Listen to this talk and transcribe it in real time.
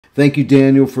Thank you,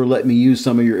 Daniel, for letting me use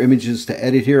some of your images to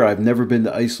edit here. I've never been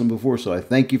to Iceland before, so I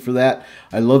thank you for that.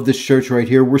 I love this church right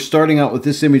here. We're starting out with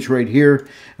this image right here,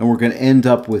 and we're going to end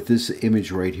up with this image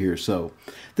right here. So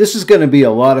this is going to be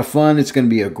a lot of fun. It's going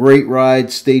to be a great ride.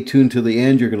 Stay tuned to the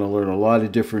end. You're going to learn a lot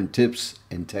of different tips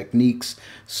and techniques.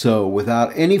 So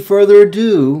without any further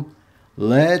ado,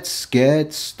 let's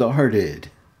get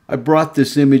started. I brought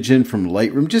this image in from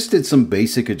Lightroom, just did some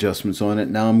basic adjustments on it.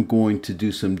 Now I'm going to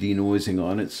do some denoising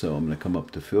on it. So I'm going to come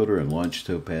up to Filter and launch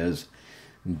Topaz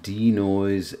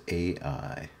Denoise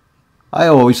AI. I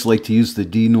always like to use the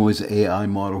Denoise AI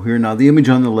model here. Now the image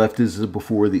on the left is the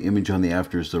before, the image on the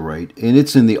after is the right, and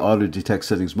it's in the auto detect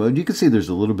settings mode. You can see there's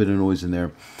a little bit of noise in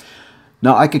there.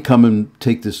 Now I could come and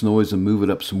take this noise and move it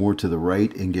up some more to the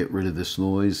right and get rid of this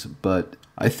noise, but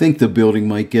I think the building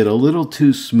might get a little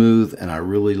too smooth, and I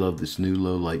really love this new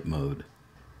low light mode.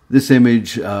 This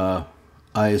image,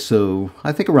 ISO,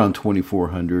 I think around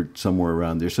 2400, somewhere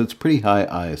around there, so it's pretty high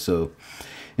ISO.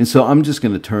 And so I'm just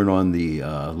going to turn on the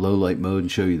low light mode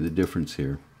and show you the difference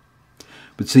here.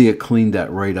 But see, it cleaned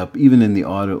that right up. Even in the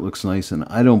auto, it looks nice, and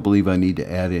I don't believe I need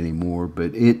to add any more,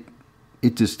 but it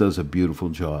just does a beautiful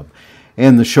job.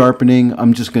 And the sharpening,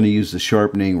 I'm just going to use the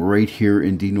sharpening right here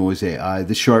in Denoise AI.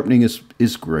 The sharpening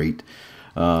is great.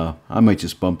 I might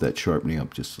just bump that sharpening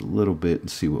up just a little bit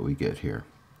and see what we get here.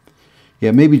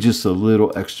 Yeah, maybe just a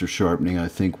little extra sharpening I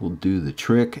think will do the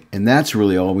trick. And that's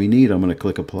really all we need. I'm going to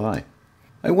click Apply.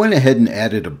 I went ahead and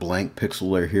added a blank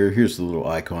pixel layer here. Here's the little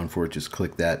icon for it. Just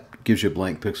click that. It gives you a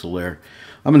blank pixel layer.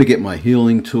 I'm going to get my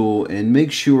healing tool and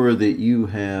make sure that you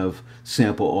have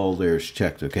sample all layers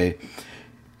checked, okay?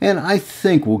 And I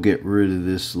think we'll get rid of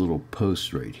this little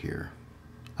post right here.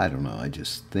 I don't know, I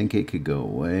just think it could go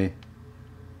away.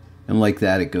 And like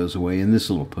that, it goes away. And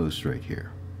this little post right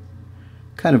here,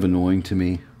 kind of annoying to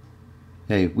me.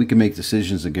 Hey, we can make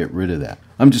decisions to get rid of that.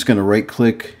 I'm just going to right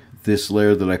click this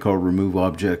layer that I call Remove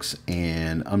Objects,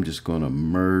 and I'm just going to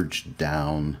merge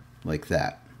down like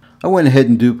that. I went ahead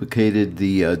and duplicated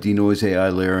the Denoise AI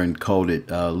layer and called it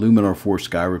Luminar 4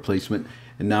 Sky Replacement.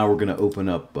 And now we're going to open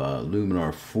up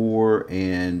Luminar 4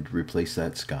 and replace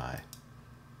that sky.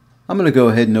 I'm going to go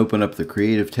ahead and open up the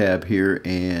Creative tab here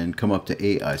and come up to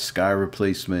AI Sky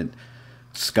Replacement,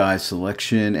 Sky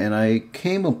Selection, and I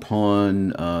came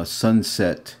upon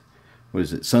Sunset, what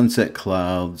is it, Sunset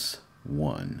Clouds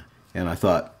 1. And I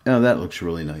thought, oh, that looks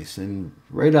really nice. And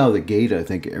right out of the gate, I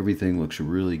think everything looks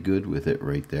really good with it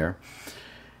right there.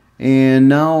 And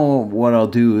now what I'll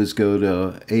do is go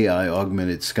to AI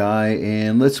Augmented Sky,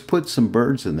 and let's put some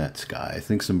birds in that sky. I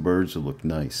think some birds will look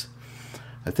nice.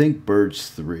 I think birds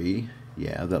 3,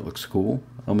 yeah, that looks cool.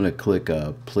 I'm going to click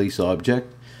Place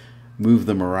Object, move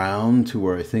them around to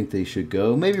where I think they should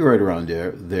go. Maybe right around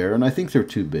there, and I think they're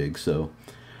too big, so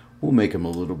we'll make them a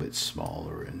little bit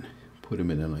smaller and put them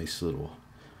in a nice little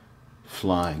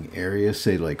flying area.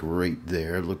 Say like right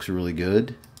there, it looks really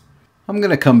good. I'm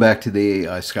going to come back to the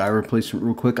AI Sky Replacement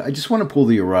real quick. I just want to pull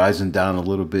the horizon down a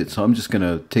little bit, so I'm just going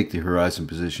to take the horizon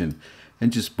position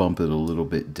and just bump it a little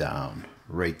bit down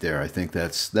right there. I think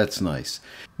that's nice.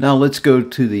 Now let's go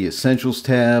to the Essentials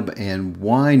tab, and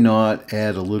why not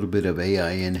add a little bit of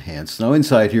AI Enhance. Now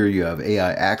inside here you have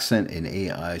AI Accent and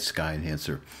AI Sky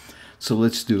Enhancer. So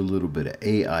let's do a little bit of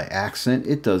AI Accent.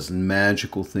 It does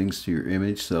magical things to your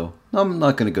image, so I'm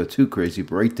not going to go too crazy,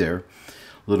 but right there.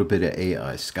 A little bit of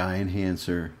AI Sky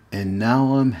Enhancer, and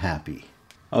now I'm happy.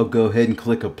 I'll go ahead and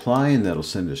click Apply, and that'll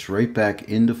send us right back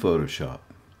into Photoshop.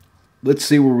 Let's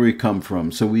see where we come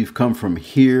from. So we've come from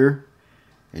here,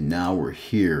 and now we're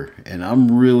here, and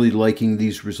I'm really liking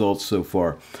these results so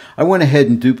far. I went ahead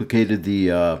and duplicated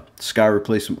the Sky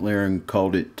Replacement layer and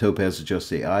called it Topaz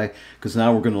Adjust AI, because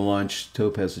now we're going to launch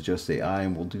Topaz Adjust AI,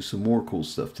 and we'll do some more cool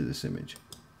stuff to this image.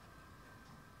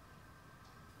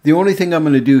 The only thing I'm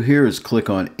going to do here is click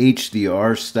on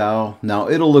HDR style. Now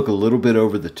it'll look a little bit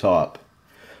over the top,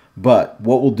 but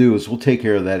what we'll do is we'll take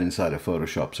care of that inside of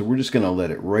Photoshop. So we're just going to let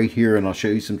it right here, and I'll show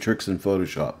you some tricks in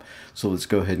Photoshop. So let's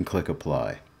go ahead and click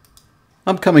Apply.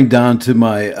 I'm coming down to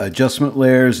my adjustment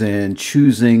layers and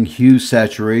choosing hue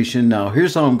saturation. Now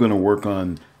here's how I'm going to work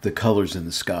on the colors in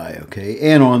the sky, okay,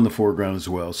 and on the foreground as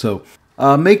well. So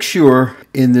make sure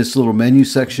in this little menu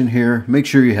section here, make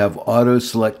sure you have Auto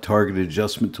Select Targeted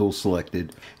Adjustment Tool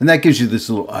selected. And that gives you this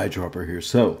little eyedropper here.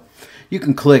 So you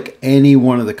can click any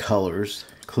one of the colors,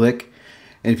 click.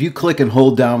 And if you click and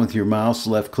hold down with your mouse,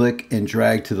 left click, and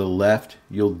drag to the left,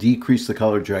 you'll decrease the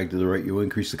color, drag to the right, you'll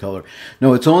increase the color.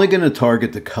 No, it's only going to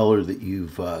target the color that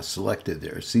you've selected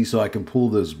there. See, so I can pull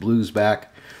those blues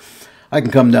back. I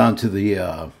can come down to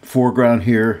the foreground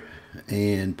here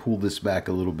and pull this back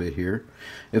a little bit here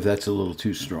if that's a little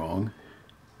too strong.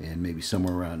 and maybe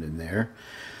somewhere around in there.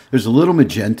 There's a little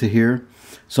magenta here,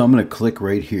 so I'm going to click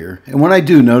right here. And when I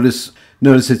do, notice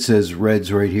it says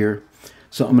reds right here.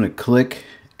 So I'm going to click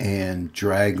and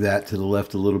drag that to the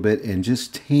left a little bit and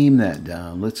just tame that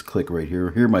down. Let's click right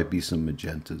here. Here might be some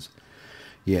magentas.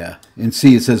 Yeah, and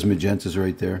see it says magentas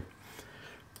right there.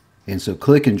 And so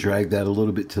click and drag that a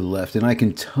little bit to the left, and I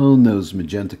can tone those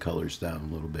magenta colors down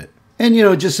a little bit. And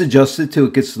just adjust it till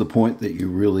it gets to the point that you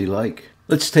really like.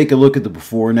 Let's take a look at the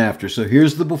before and after. So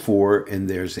here's the before and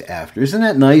there's the after. Isn't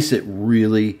that nice? It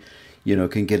really,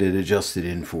 can get it adjusted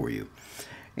in for you.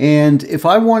 And if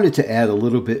I wanted to add a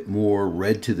little bit more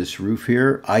red to this roof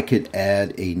here, I could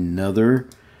add another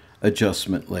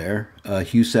adjustment layer,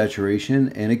 hue saturation.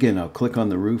 And again, I'll click on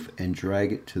the roof and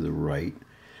drag it to the right,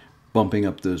 bumping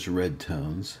up those red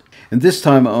tones. And this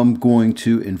time I'm going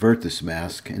to invert this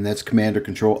mask, and that's Command or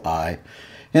Control I.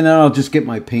 And then I'll just get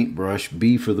my paintbrush,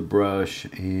 B for the brush,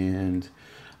 and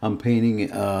I'm painting,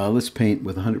 let's paint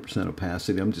with 100%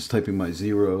 opacity. I'm just typing my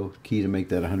 0 key to make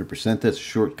that 100%. That's a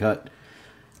shortcut.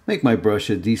 Make my brush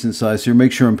a decent size here.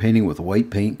 Make sure I'm painting with white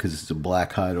paint because it's a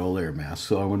black hide all air mask.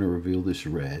 So I want to reveal this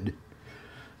red.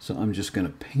 So I'm just going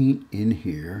to paint in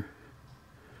here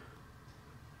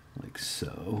like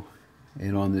so.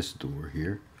 And on this door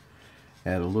here,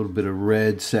 add a little bit of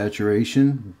red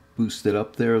saturation. Boost it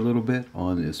up there a little bit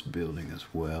on this building as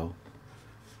well.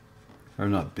 Or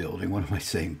not building, what am I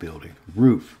saying building?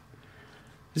 Roof.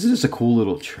 Isn't this a cool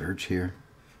little church here?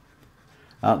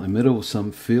 Out in the middle of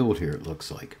some field here, it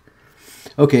looks like.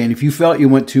 Okay, and if you felt you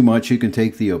went too much, you can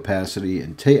take the opacity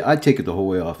and I'd take it the whole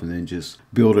way off and then just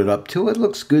build it up till it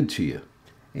looks good to you.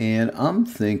 And I'm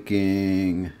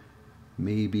thinking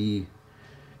maybe,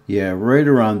 yeah, right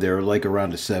around there, like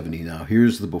around a 70 now.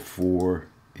 Here's the before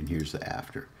and here's the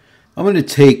after. I'm going to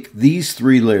take these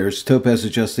 3 layers, Topaz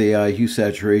Adjust AI, Hue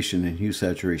Saturation, and Hue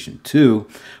Saturation 2,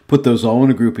 put those all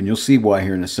in a group, and you'll see why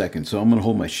here in a second. So I'm going to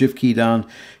hold my Shift key down.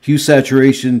 Hue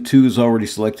Saturation 2 is already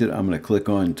selected. I'm going to click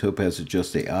on Topaz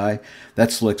Adjust AI.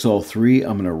 That selects all 3.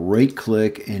 I'm going to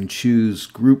right-click and choose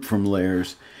Group from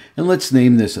Layers, and let's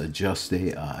name this Adjust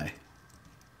AI.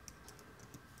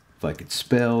 If I could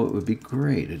spell, it would be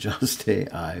great. Adjust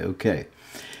AI. Okay.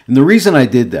 And the reason I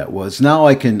did that was now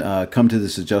I can come to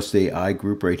this Adjust AI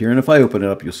group right here. And if I open it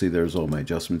up, you'll see there's all my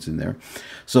adjustments in there.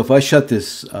 So if I shut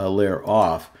this layer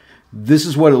off, this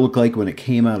is what it looked like when it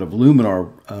came out of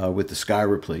Luminar with the sky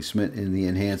replacement in the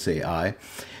Enhance AI.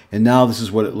 And now this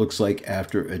is what it looks like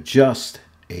after Adjust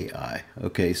AI.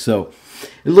 Okay, so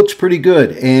it looks pretty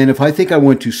good. And if I think I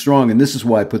went too strong, and this is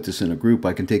why I put this in a group,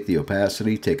 I can take the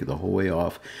opacity, take it the whole way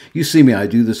off. You see me, I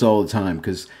do this all the time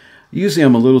because usually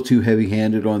I'm a little too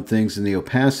heavy-handed on things, and the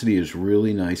opacity is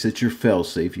really nice. It's your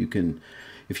fail-safe. You can,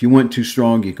 if you went too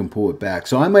strong, you can pull it back.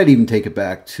 So I might even take it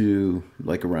back to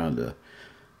like around a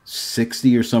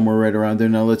 60 or somewhere right around there.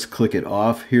 Now let's click it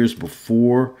off. Here's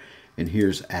before and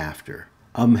here's after.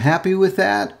 I'm happy with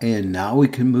that, and now we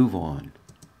can move on.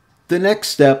 The next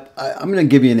step, I'm going to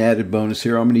give you an added bonus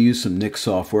here. I'm going to use some Nik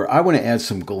software. I want to add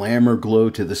some glamour glow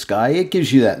to the sky. It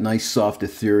gives you that nice soft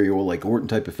ethereal like Orton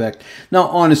type effect. Now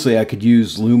honestly, I could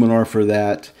use Luminar for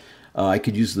that. I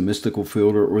could use the mystical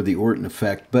filter or the Orton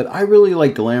effect, but I really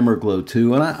like glamour glow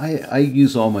too, and I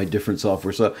use all my different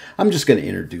software, so I'm just going to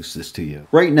introduce this to you.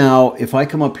 Right now, if I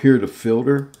come up here to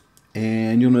filter,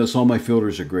 and you'll notice all my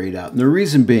filters are grayed out. And the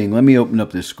reason being, let me open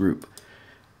up this group.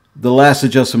 The last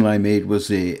adjustment I made was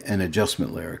an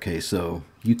adjustment layer, okay? So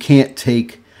you can't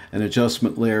take an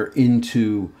adjustment layer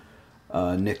into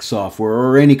Nik software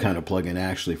or any kind of plugin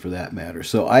actually for that matter.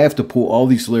 So I have to pull all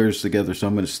these layers together, so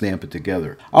I'm going to stamp it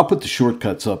together. I'll put the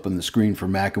shortcuts up on the screen for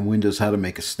Mac and Windows, how to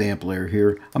make a stamp layer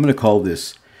here. I'm going to call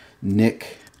this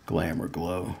Nik Glamour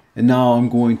Glow. And now I'm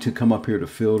going to come up here to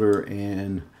filter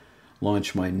and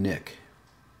launch my Nik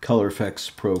Color Effects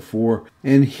Pro 4.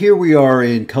 And here we are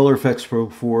in Color Effects Pro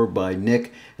 4 by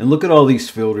Nik. And look at all these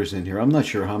filters in here. I'm not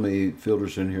sure how many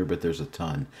filters are in here, but there's a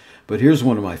ton. But here's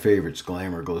one of my favorites,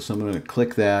 Glamour Glow. So I'm going to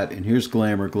click that, and here's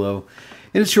Glamour Glow.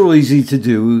 And it's real easy to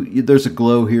do. There's a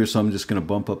glow here, so I'm just going to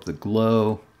bump up the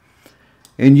glow.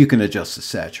 And you can adjust the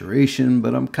saturation,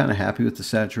 but I'm kind of happy with the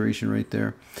saturation right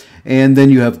there. And then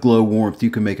you have glow warmth.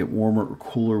 You can make it warmer or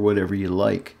cooler, whatever you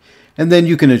like. And then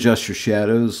you can adjust your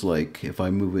shadows, like if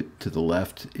I move it to the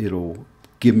left, it'll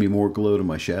give me more glow to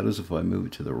my shadows. If I move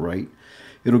it to the right,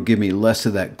 it'll give me less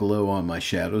of that glow on my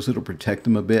shadows. It'll protect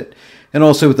them a bit. And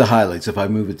also with the highlights, if I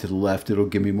move it to the left, it'll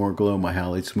give me more glow on my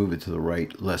highlights. Move it to the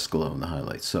right, less glow on the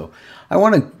highlights. So I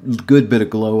want a good bit of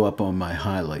glow up on my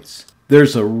highlights.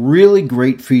 There's a really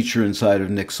great feature inside of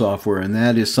Nik software, and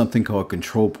that is something called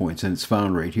control points, and it's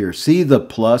found right here. See the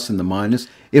plus and the minus?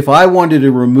 If I wanted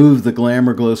to remove the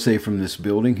glamour glow, say from this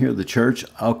building here, the church,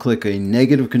 I'll click a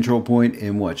negative control point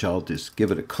and watch. I'll just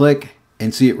give it a click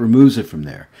and see it removes it from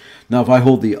there. Now if I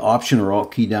hold the Option or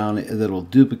Alt key down, that'll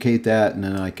duplicate that, and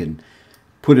then I can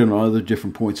put it on other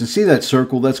different points. And see that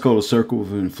circle? That's called a circle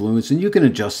of influence, and you can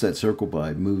adjust that circle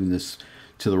by moving this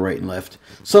to the right and left.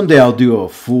 Someday I'll do a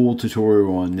full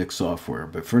tutorial on Nik software,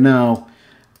 but for now,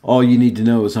 all you need to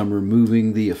know is I'm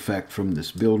removing the effect from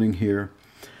this building here.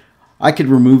 I could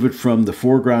remove it from the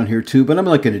foreground here too, but I'm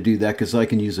not going to do that because I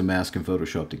can use a mask in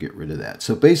Photoshop to get rid of that.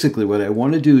 So basically what I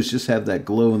want to do is just have that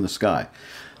glow in the sky.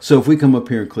 So if we come up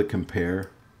here and click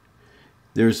compare,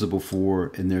 there's the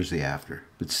before and there's the after.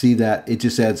 But see that? It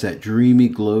just adds that dreamy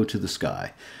glow to the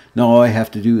sky. Now all I have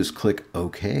to do is click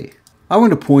OK. I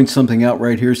want to point something out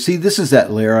right here. See, this is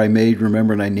that layer I made,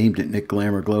 remember, and I named it Nik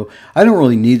Glamour Glow. I don't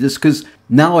really need this because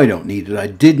now I don't need it. I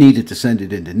did need it to send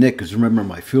it into Nik because remember,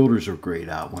 my filters are grayed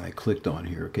out when I clicked on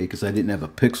here, okay, because I didn't have a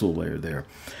pixel layer there.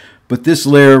 But this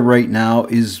layer right now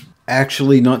is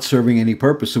actually not serving any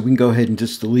purpose, so we can go ahead and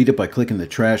just delete it by clicking the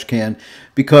trash can,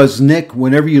 because Nik,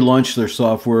 whenever you launch their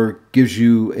software, gives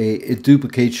you it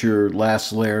duplicates your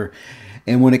last layer.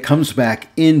 And when it comes back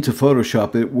into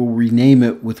Photoshop, it will rename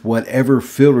it with whatever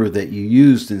filter that you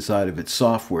used inside of its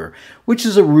software, which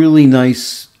is a really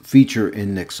nice feature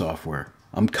in Nik software.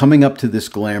 I'm coming up to this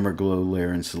Glamour Glow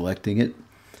layer and selecting it.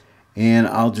 And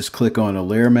I'll just click on a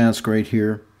layer mask right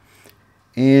here.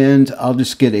 And I'll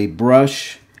just get a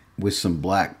brush with some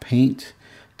black paint.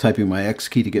 Typing my X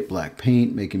key to get black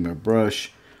paint, making my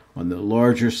brush on the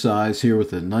larger size here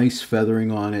with a nice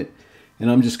feathering on it. And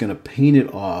I'm just going to paint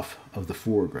it off of the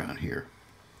foreground here.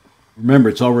 Remember,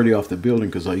 it's already off the building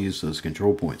because I use those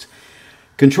control points.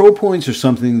 Control points are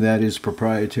something that is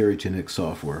proprietary to Nik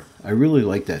software. I really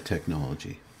like that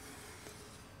technology.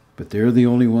 But they're the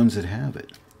only ones that have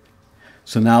it.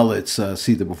 So now let's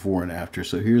see the before and after.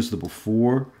 So here's the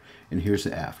before and here's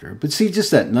the after. But see,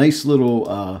 just that nice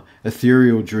little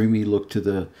ethereal, dreamy look to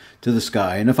the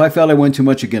sky. And if I felt I went too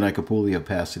much, again, I could pull the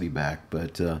opacity back.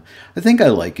 But I think I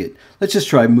like it. Let's just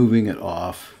try moving it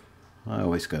off. I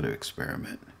always got to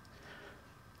experiment.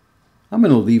 I'm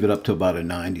going to leave it up to about a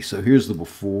 90. So here's the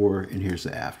before and here's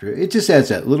the after. It just adds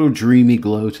that little dreamy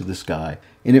glow to the sky.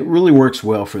 And it really works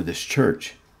well for this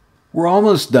church. We're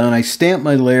almost done. I stamped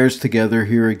my layers together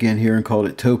here and called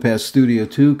it Topaz Studio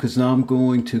 2 because now I'm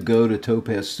going to go to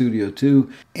Topaz Studio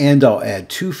 2 and I'll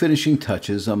add 2 finishing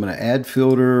touches. I'm going to add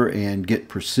filter and get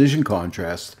precision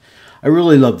contrast. I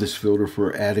really love this filter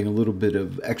for adding a little bit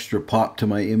of extra pop to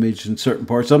my image in certain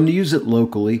parts. I'm going to use it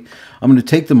locally. I'm going to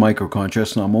take the micro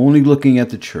contrast and I'm only looking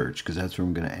at the church because that's where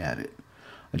I'm going to add it.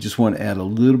 I just want to add a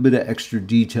little bit of extra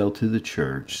detail to the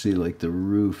church. See, like the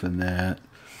roof and that.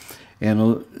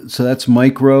 And so that's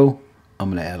micro.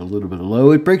 I'm going to add a little bit of low.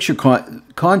 It breaks your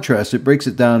contrast. It breaks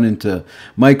it down into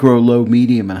micro, low,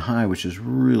 medium, and high, which is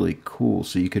really cool.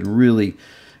 So you can really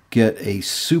get a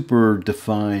super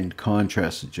defined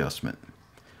contrast adjustment.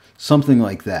 Something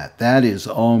like that. That is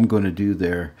all I'm going to do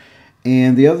there.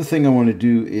 And the other thing I want to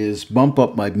do is bump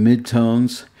up my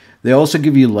midtones. They also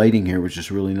give you lighting here, which is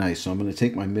really nice. So I'm going to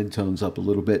take my midtones up a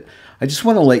little bit. I just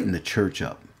want to lighten the church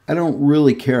up. I don't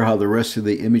really care how the rest of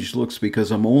the image looks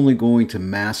because I'm only going to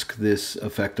mask this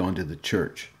effect onto the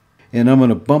church. And I'm going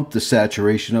to bump the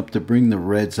saturation up to bring the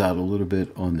reds out a little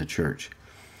bit on the church.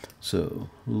 So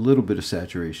a little bit of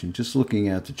saturation, just looking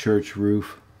at the church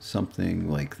roof, something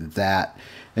like that.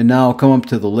 And now I'll come up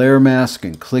to the layer mask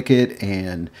and click it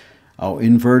and I'll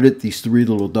invert it. These 3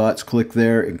 little dots, click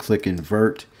there and click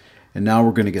invert. And now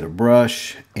we're going to get a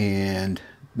brush and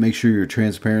make sure your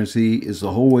transparency is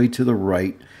the whole way to the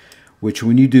right, which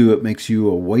when you do, it makes you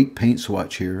a white paint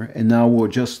swatch here. And now we'll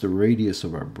adjust the radius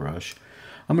of our brush.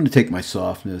 I'm going to take my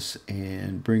softness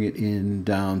and bring it in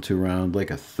down to around like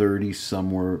a 30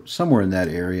 somewhere in that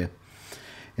area.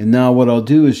 And now what I'll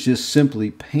do is just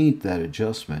simply paint that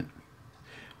adjustment.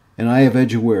 And I have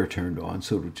edge aware turned on,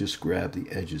 so it'll just grab the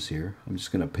edges here. I'm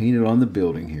just going to paint it on the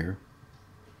building here.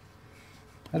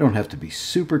 I don't have to be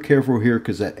super careful here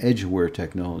because that edge aware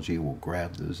technology will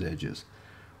grab those edges,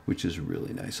 which is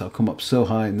really nice. I'll come up so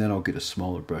high and then I'll get a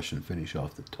smaller brush and finish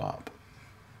off the top.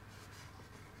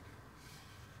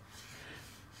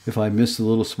 If I miss a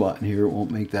little spot in here, it won't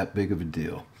make that big of a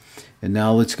deal. And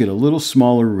now let's get a little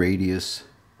smaller radius.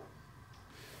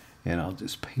 And I'll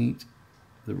just paint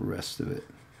the rest of it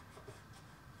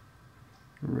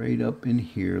right up in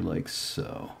here like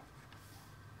so.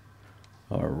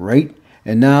 All right.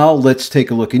 And now let's take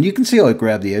a look. And you can see how I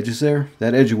grabbed the edges there.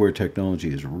 That edge aware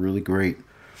technology is really great.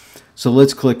 So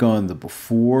let's click on the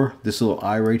before, this little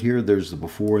eye right here. There's the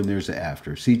before and there's the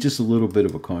after. See, just a little bit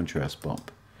of a contrast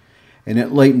bump. And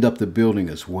it lightened up the building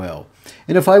as well.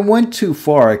 And if I went too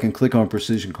far, I can click on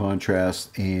precision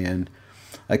contrast and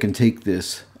I can take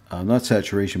this, not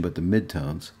saturation, but the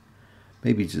midtones.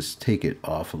 Maybe just take it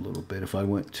off a little bit if I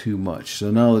went too much.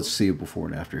 So now let's see a before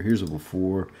and after. Here's a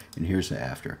before and here's the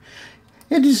after.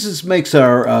 And this just makes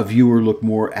our viewer look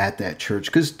more at that church,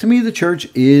 because to me the church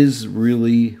is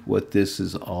really what this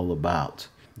is all about.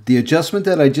 The adjustment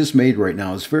that I just made right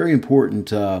now is very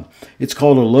important. It's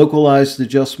called a localized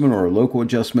adjustment or a local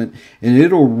adjustment, and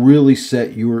it'll really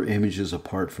set your images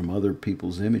apart from other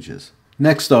people's images.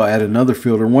 Next, I'll add another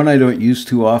filter, one I don't use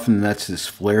too often, and that's this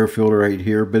flare filter right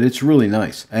here, but it's really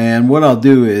nice. And what I'll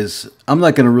do is, I'm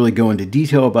not going to really go into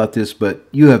detail about this, but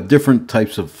you have different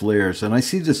types of flares. And I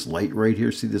see this light right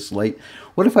here, see this light?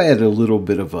 What if I add a little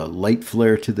bit of a light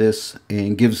flare to this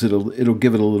and it'll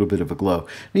give it a little bit of a glow.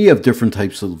 Now you have different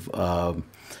types of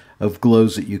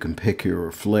glows that you can pick here,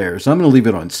 or flares. I'm going to leave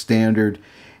it on standard.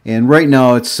 And right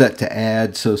now it's set to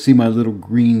add, so see my little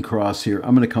green cross here.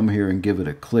 I'm going to come here and give it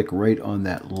a click right on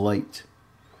that light.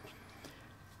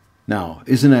 Now,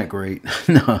 isn't that great?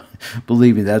 No,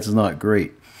 believe me, that's not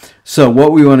great. So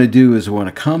what we want to do is we want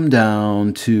to come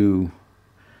down to,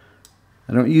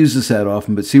 I don't use this that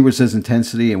often, but see where it says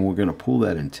intensity, and we're going to pull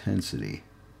that intensity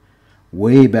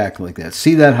way back like that.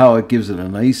 See that, how it gives it a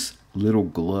nice little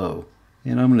glow.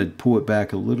 And I'm going to pull it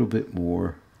back a little bit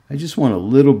more. I just want a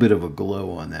little bit of a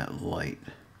glow on that light.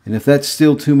 And if that's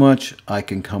still too much, I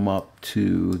can come up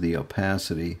to the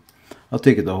opacity. I'll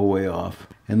take it the whole way off.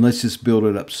 And let's just build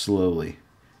it up slowly,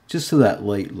 just so that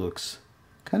light looks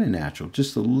kind of natural.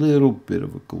 Just a little bit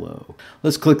of a glow.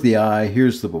 Let's click the eye.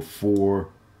 Here's the before,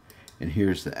 and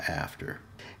here's the after.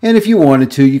 And if you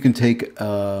wanted to, you can take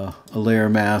a layer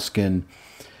mask and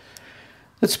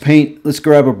let's paint. Let's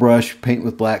grab a brush, paint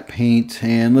with black paint,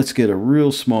 and let's get a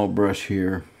real small brush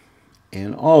here.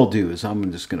 And all I'll do is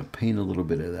I'm just going to paint a little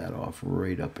bit of that off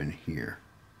right up in here,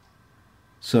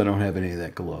 so I don't have any of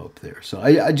that glow up there. So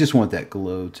I just want that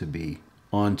glow to be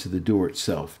onto the door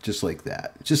itself, just like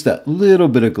that. Just that little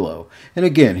bit of glow. And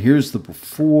again, here's the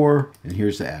before and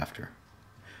here's the after.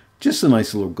 Just a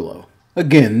nice little glow.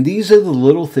 Again, these are the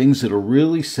little things that will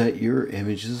really set your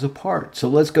images apart. So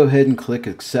let's go ahead and click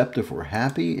accept if we're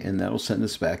happy, and that'll send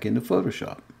us back into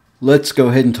Photoshop. Let's go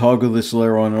ahead and toggle this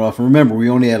layer on and off. And remember, we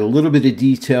only add a little bit of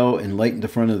detail and lightened the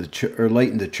front of the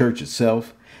lightened the church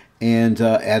itself, and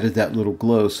added that little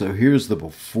glow. So here's the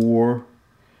before,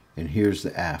 and here's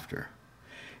the after.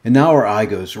 And now our eye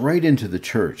goes right into the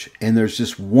church. And there's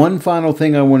just one final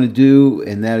thing I want to do,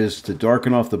 and that is to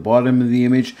darken off the bottom of the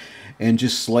image and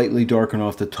just slightly darken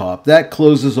off the top. That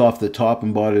closes off the top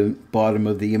and bottom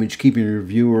of the image, keeping your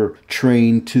viewer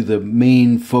trained to the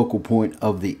main focal point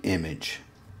of the image.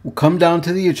 We'll come down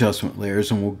to the adjustment layers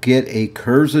and we'll get a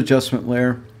curves adjustment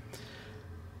layer.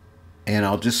 And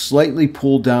I'll just slightly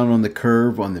pull down on the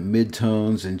curve on the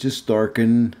midtones and just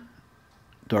darken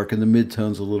the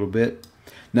midtones a little bit.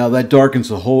 Now that darkens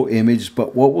the whole image,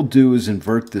 but what we'll do is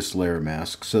invert this layer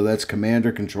mask. So that's Command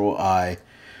or Control I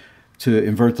to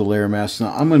invert the layer mask.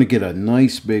 Now I'm going to get a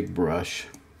nice big brush.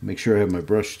 Make sure I have my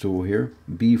brush tool here.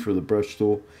 B for the brush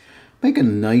tool. Make a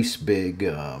nice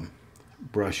big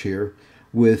brush here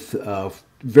with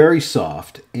very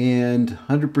soft and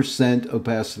 100%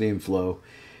 opacity and flow.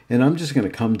 And I'm just going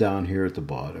to come down here at the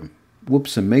bottom.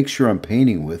 Whoops, and make sure I'm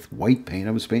painting with white paint.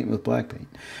 I was painting with black paint.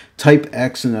 Type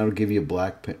X and that'll give you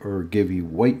black or give you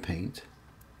white paint.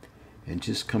 And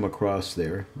just come across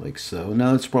there like so.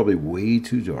 Now it's probably way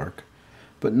too dark,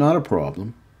 but not a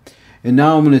problem. And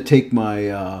now I'm going to take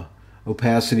my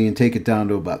opacity and take it down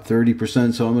to about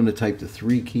 30%. So I'm going to type the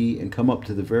 3 key and come up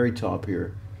to the very top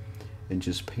here and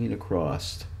just paint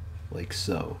across like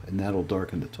so. And that'll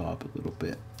darken the top a little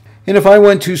bit. And if I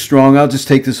went too strong, I'll just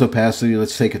take this opacity,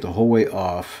 let's take it the whole way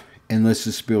off, and let's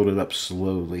just build it up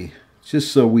slowly,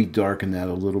 just so we darken that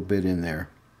a little bit in there.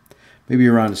 Maybe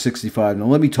around a 65. Now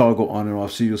let me toggle on and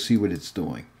off so you'll see what it's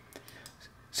doing.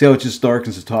 See how it just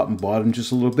darkens the top and bottom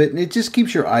just a little bit? And it just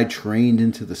keeps your eye trained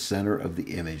into the center of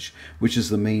the image, which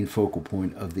is the main focal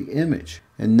point of the image.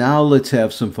 And now let's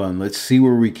have some fun. Let's see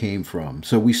where we came from.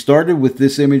 So we started with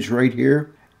this image right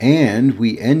here, and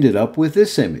we ended up with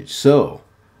this image. So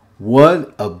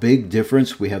what a big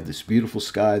difference. We have this beautiful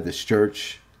sky, this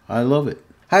church. I love it.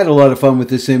 I had a lot of fun with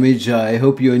this image. I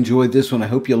hope you enjoyed this one. I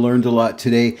hope you learned a lot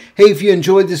today. Hey, if you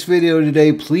enjoyed this video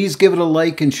today, please give it a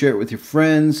like and share it with your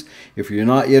friends. If you're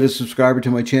not yet a subscriber to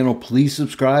my channel, please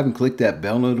subscribe and click that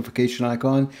bell notification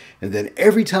icon. And then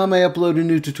every time I upload a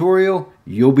new tutorial,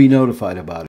 you'll be notified about it.